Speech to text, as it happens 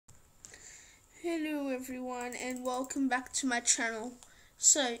Hello everyone and welcome back to my channel.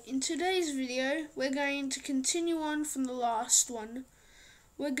 So in today's video we're going to continue on from the last one.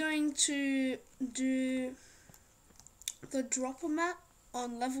 We're going to do the dropper map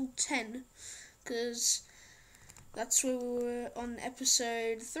on level 10 because that's where we were on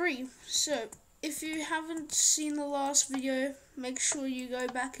episode 3. So if you haven't seen the last video, make sure you go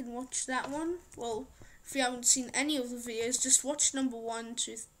back and watch that one. Well, if you haven't seen any of the videos, just watch number 1,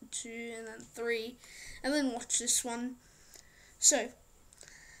 2, and then 3, and then watch this one. So,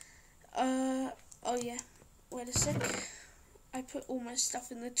 oh yeah, wait a sec. I put all my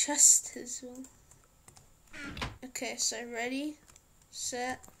stuff in the chest as well. Okay, so ready,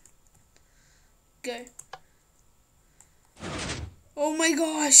 set, go. Oh my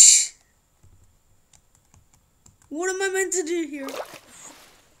gosh! What am I meant to do here?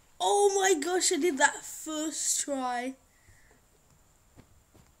 Oh my gosh, I did that first try.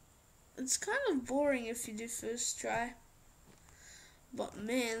 It's kind of boring if you do first try. But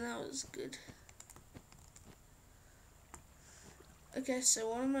man, that was good. Okay, so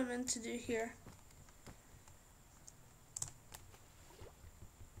what am I meant to do here?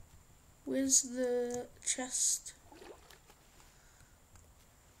 Where's the chest?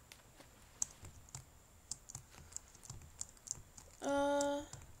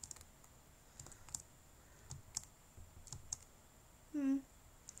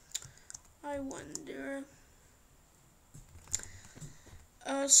 I wonder.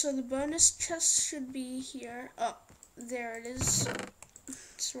 So the bonus chest should be here. Oh, there it is.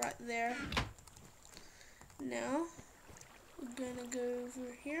 It's right there. Now, we're gonna go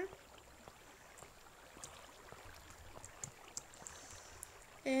over here.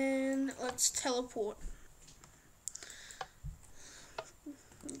 And let's teleport.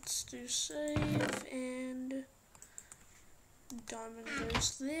 Let's do save and diamond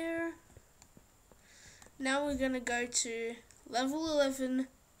goes there. Now we're gonna go to level 11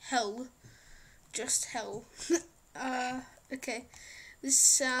 hell. Just hell. Okay. This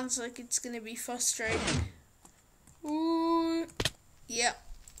sounds like it's gonna be frustrating. Ooh. Yep.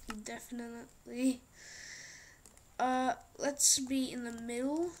 Definitely. Let's be in the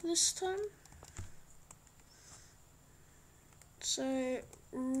middle this time. So,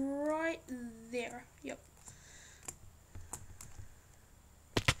 right there. Yep.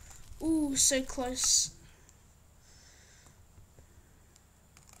 Ooh, so close.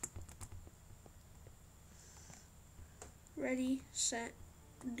 Ready, set,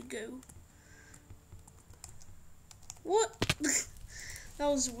 and go. What? That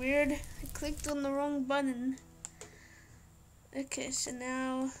was weird. I clicked on the wrong button. Okay, so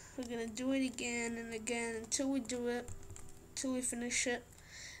now we're gonna do it again and again until we do it, until we finish it.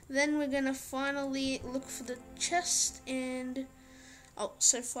 Then we're gonna finally look for the chest and oh,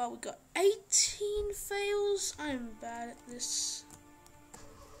 so far we got 18 fails. I'm bad at this.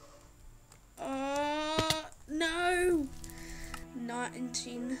 No!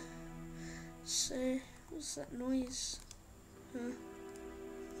 19. So, what's that noise? Huh?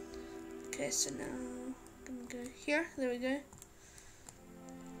 Okay, so now I'm gonna go here. There we go.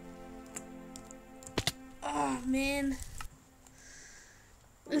 Oh man.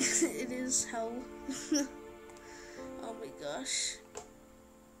 It is hell. Oh my gosh.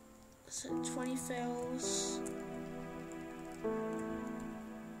 So 20 fails.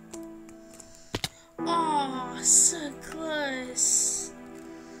 Oh, so close.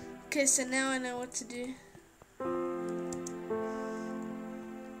 Okay, so now I know what to do.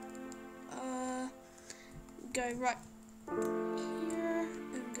 Go right here,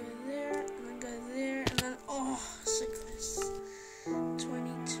 and go there, and then go there, and then, oh, so close. 22.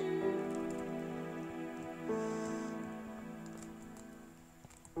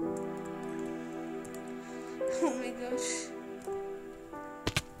 Oh my gosh.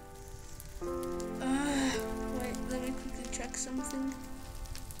 Wait, let me quickly check something.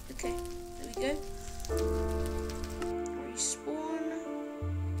 Okay, there we go. Respawn.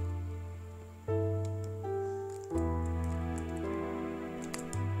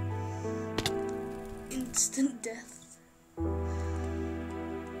 Instant death.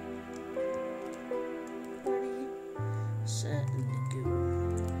 Ready, set, and go.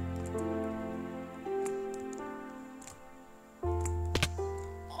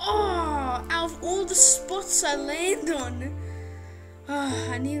 Oh, out of all the spots I land on,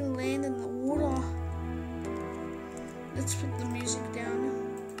 I need to land in the water. Let's put the music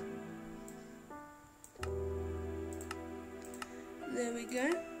down. There we go.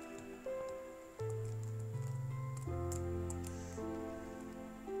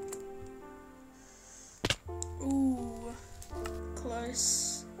 Ooh,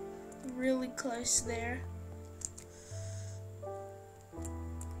 close. really close there.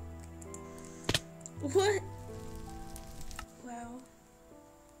 What? Wow.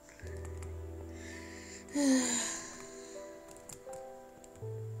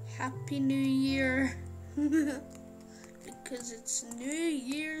 Happy New Year. Because it's New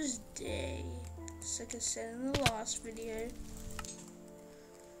Year's Day. Just like I said in the last video.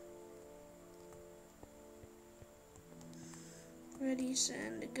 Ready,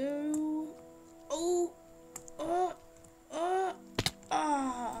 sand to go. Oh,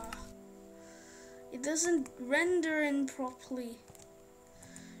 it doesn't render in properly.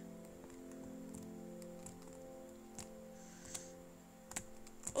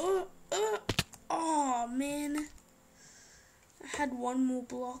 Oh man, I had one more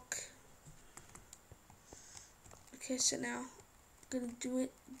block. Okay, so now I'm gonna do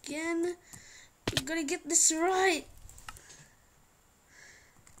it again. I'm gonna get this right.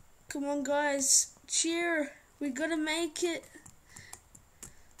 Come on, guys, cheer. We gotta make it.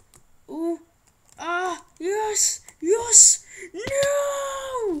 Ooh, yes, yes,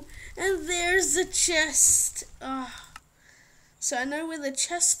 no! And there's the chest. So I know where the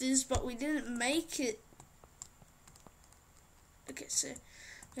chest is, but we didn't make it. Okay, so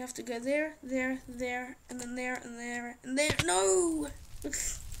we have to go there, there, there, and then there, and there, and there. No!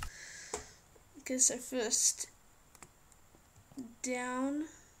 Okay, so first, down,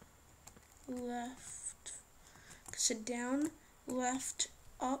 left. So down, left,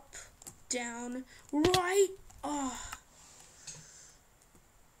 up, down, right.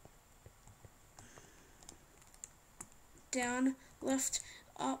 Down, left,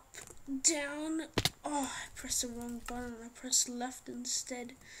 up, down. I pressed the wrong button. I pressed left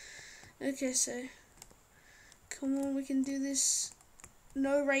instead. Okay, so come on, we can do this.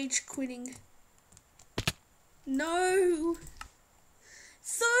 No rage quitting. No!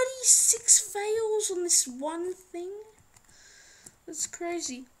 36 fails on this one thing? That's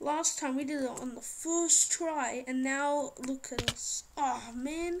crazy. Last time we did it on the first try, and now look at us. Oh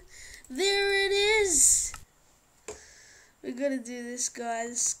man, there it is! We gotta do this,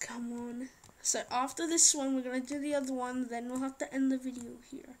 guys. Come on. So after this one, we're gonna do the other one, then we'll have to end the video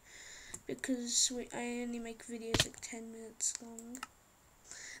here. Because I only make videos like 10 minutes long.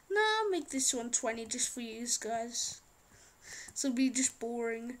 No, I'll make this one 20 just for you guys. So it'll be just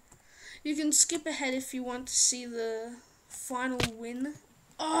boring. You can skip ahead if you want to see the final win.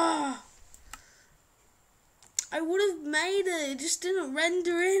 I would have made it. It just didn't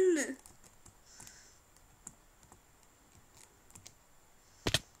render in.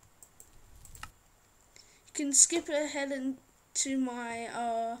 You can skip ahead into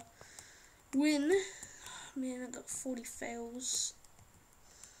my win. Oh, man, I got 40 fails.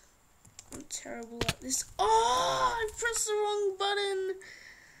 I'm terrible at this. I pressed the wrong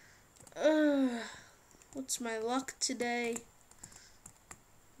button. What's my luck today?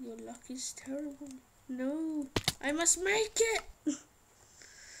 Your luck is terrible. No, I must make it.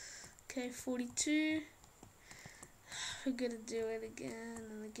 Okay, 42. We're gonna do it again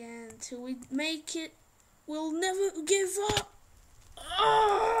and again until we make it. We'll never give up.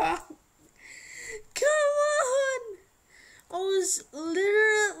 Come on! I was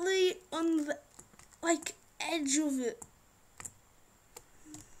literally on the edge of it.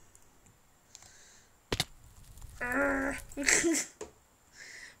 Uh,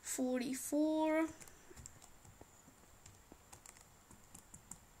 44.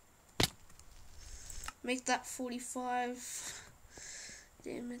 Make that 45.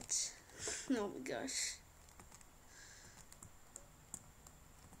 Damn it. Oh my gosh.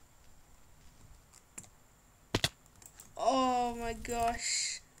 Oh my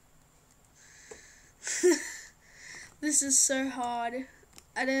gosh. This is so hard.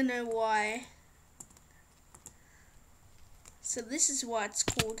 I don't know why. So this is why it's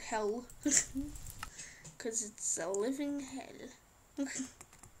called hell. Because it's a living hell.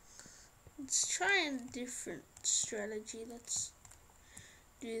 Let's try a different strategy. Let's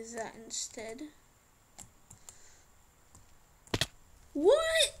do that instead.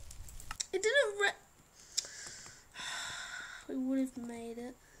 What? It didn't we would have made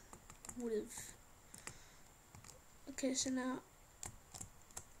it. Would have. Okay, so now.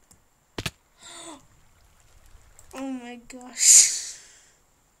 Oh my gosh.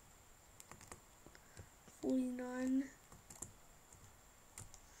 49.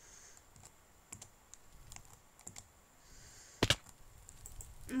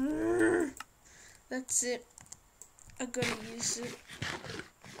 That's it. I gotta use it.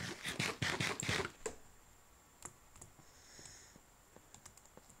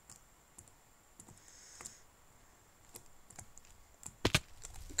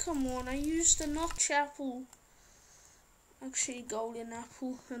 come on, I used a notch apple. Actually, golden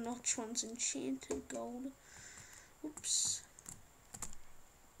apple. The notch one's enchanted gold. Oops.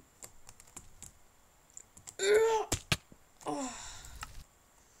 Oh.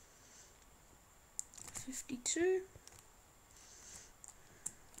 52.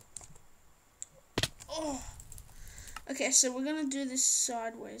 Oh. Okay, so we're gonna do this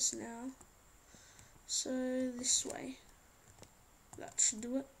sideways now. So this way. That should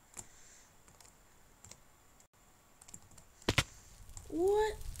do it.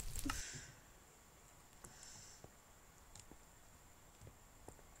 What?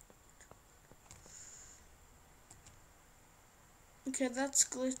 Okay, that's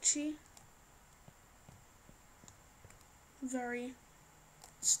glitchy. Very.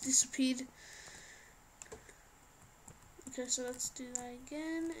 It's disappeared. Okay, so let's do that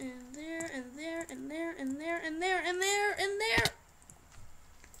again. And there, and there, and there, and there, and there, and there, and there.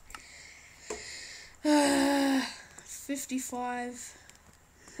 55.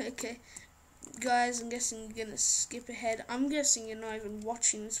 Okay. Guys, I'm guessing you're gonna skip ahead. I'm guessing you're not even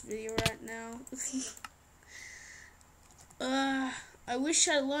watching this video right now. I wish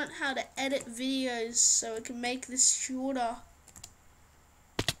I learned how to edit videos so I can make this shorter.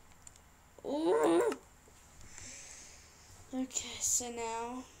 Ooh. Okay, so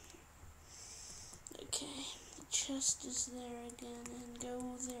now, okay, the chest is there again, and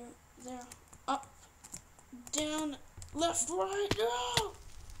go there, up, down, left, right, no!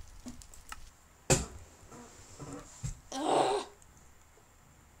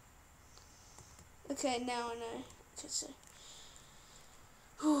 Okay, now I know. Okay, so,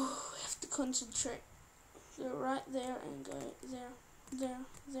 we have to concentrate. Go right there and go there. There.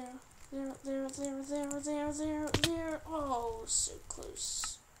 Oh, so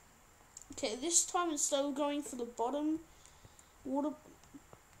close. Okay, this time instead of going for the bottom water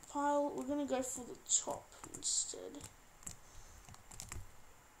pile, we're gonna go for the top instead.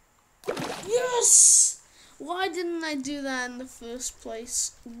 Yes! Why didn't I do that in the first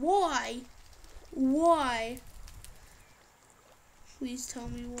place? Why? Why? Please tell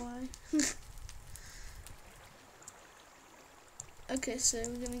me why. Okay, so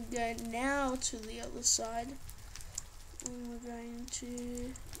we're going to go now to the other side. And we're going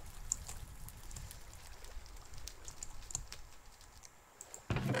to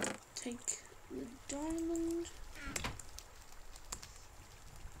take the diamond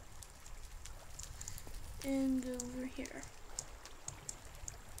and go over here.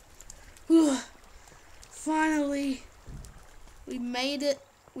 Finally, we made it.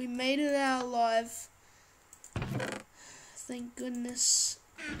 We made it out alive. Thank goodness.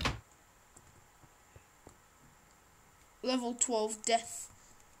 Level 12 death.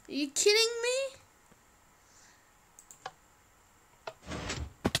 Are you kidding me?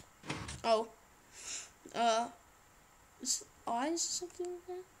 Oh. Is it eyes or something like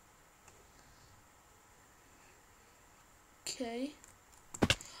that? Okay.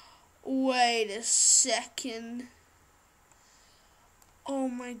 Wait a second. Oh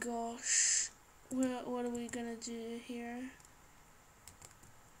my gosh. What are we gonna do here?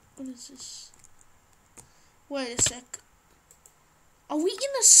 What is this? Wait a sec. Are we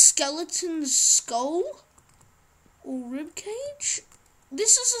in a skeleton's skull? Or ribcage?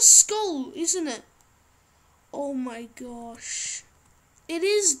 This is a skull, isn't it? Oh my gosh. It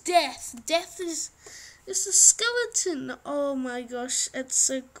is death. Death is a skeleton. Oh my gosh, that's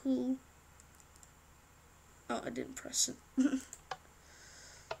so cool. Oh, I didn't press it.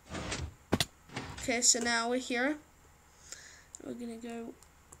 Okay, so now we're here. We're gonna go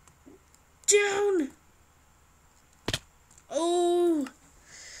down. Oh,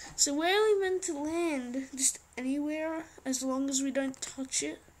 so where are we meant to land? Just anywhere, as long as we don't touch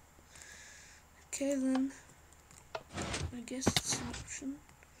it. Okay, then I guess it's an option.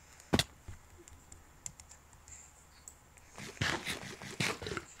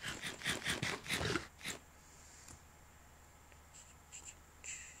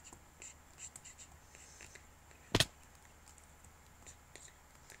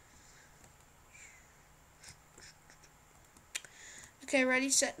 Okay, ready,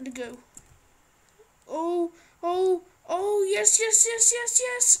 set, to go. Oh, yes.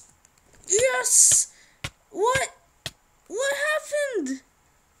 Yes! What happened?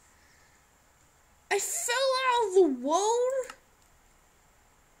 I fell out of the world?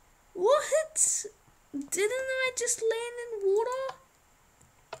 What? Didn't I just land in water?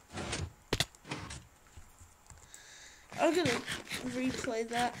 I'm gonna replay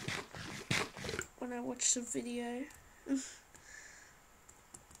that when I watch the video.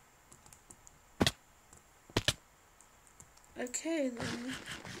 Okay then.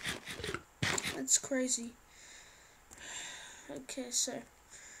 That's crazy. Okay, so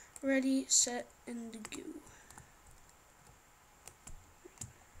ready, set, and go.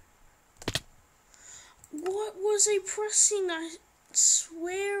 What was I pressing? I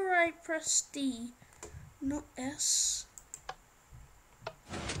swear I pressed D, not S.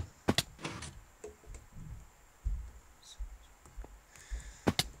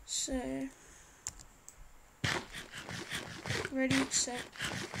 So, ready, set,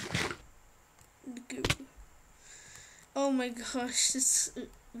 go. Oh my gosh, this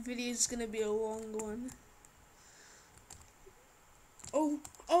video is gonna be a long one.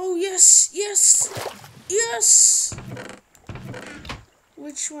 Oh yes, yes, yes!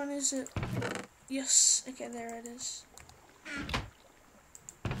 Which one is it? Yes, okay, there it is.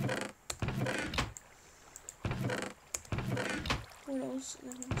 What else?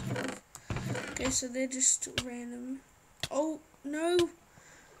 Okay, so they're just random. Oh, no!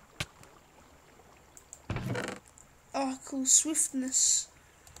 Oh, cool, swiftness.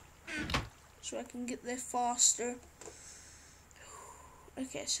 So I can get there faster.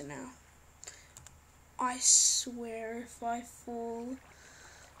 Okay, so now, I swear if I fall,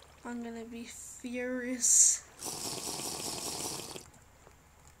 I'm gonna be furious.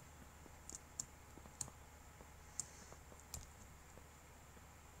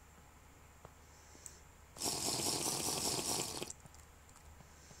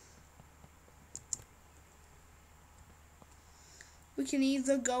 We can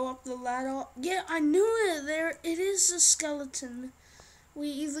either go up the ladder. Yeah, I knew it. There, it is a skeleton. We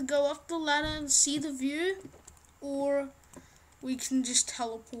either go up the ladder and see the view, or we can just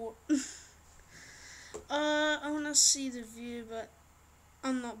teleport. I want to see the view, but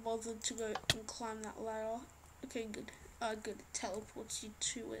I'm not bothered to go and climb that ladder. Okay, good. Good. It teleports you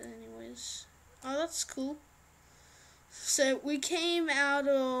to it anyways. Oh, that's cool. So we came out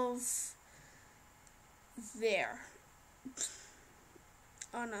of there.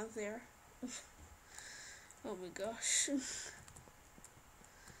 Oh no, there. Oh my gosh.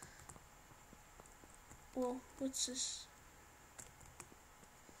 Well, what's this?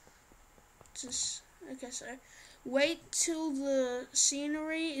 What's this? Okay, so wait till the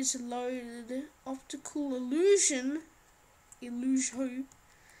scenery is loaded. Optical illusion. Illusion.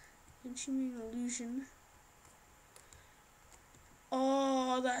 What do you mean illusion?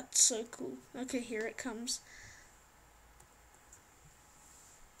 Oh, that's so cool. Okay, here it comes.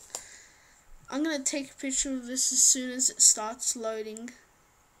 I'm gonna take a picture of this as soon as it starts loading.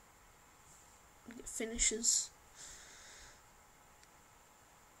 It finishes.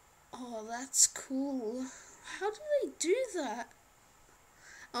 Oh, that's cool. How do they do that?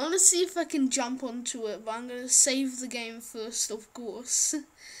 I want to see if I can jump onto it, but I'm going to save the game first, of course.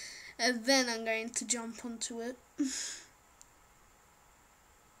 And then I'm going to jump onto it.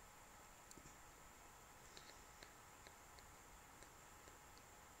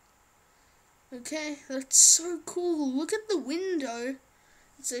 Okay, that's so cool. Look at the window.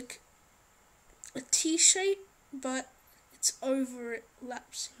 It's like a T shape, but it's over it,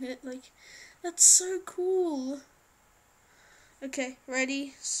 lapsing it. Like, that's so cool. Okay,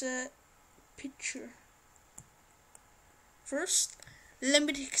 ready, set, picture. First, let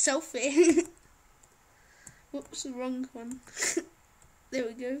me take a selfie. Whoops, the wrong one. There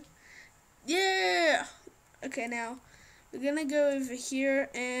we go. Yeah! Okay, now, we're gonna go over here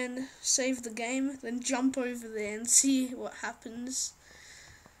and save the game, then jump over there and see what happens.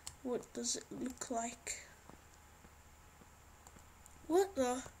 What does it look like? What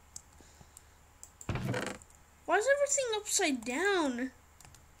the? Why is everything upside down?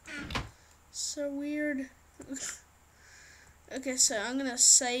 So weird. Okay, so I'm gonna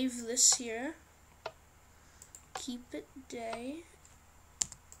save this here. Keep it day.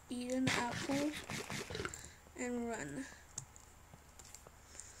 Eat an apple. And run.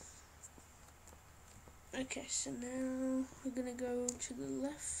 Okay, so now we're gonna go to the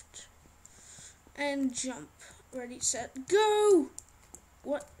left. And jump. Ready, set, go!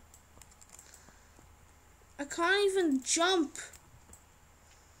 What? I can't even jump.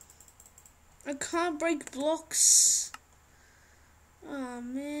 I can't break blocks. Oh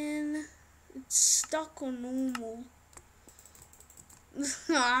man. It's stuck on normal.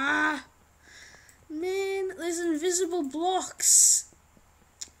 Ah! Man, there's invisible blocks.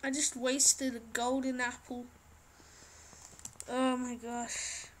 I just wasted a golden apple. Oh my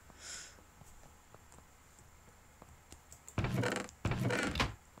gosh.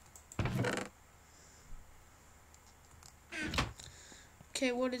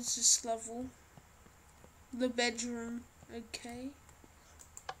 Okay, what is this level? The bedroom. Okay.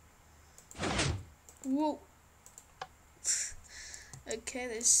 Whoa. Okay,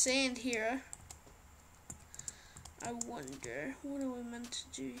 there's sand here. I wonder, what are we meant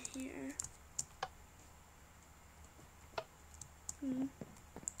to do here?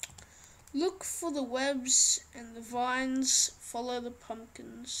 Look for the webs and the vines, follow the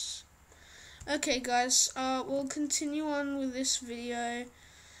pumpkins. Okay guys, we'll continue on with this video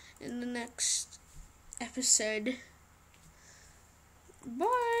in the next episode.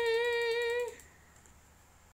 Bye!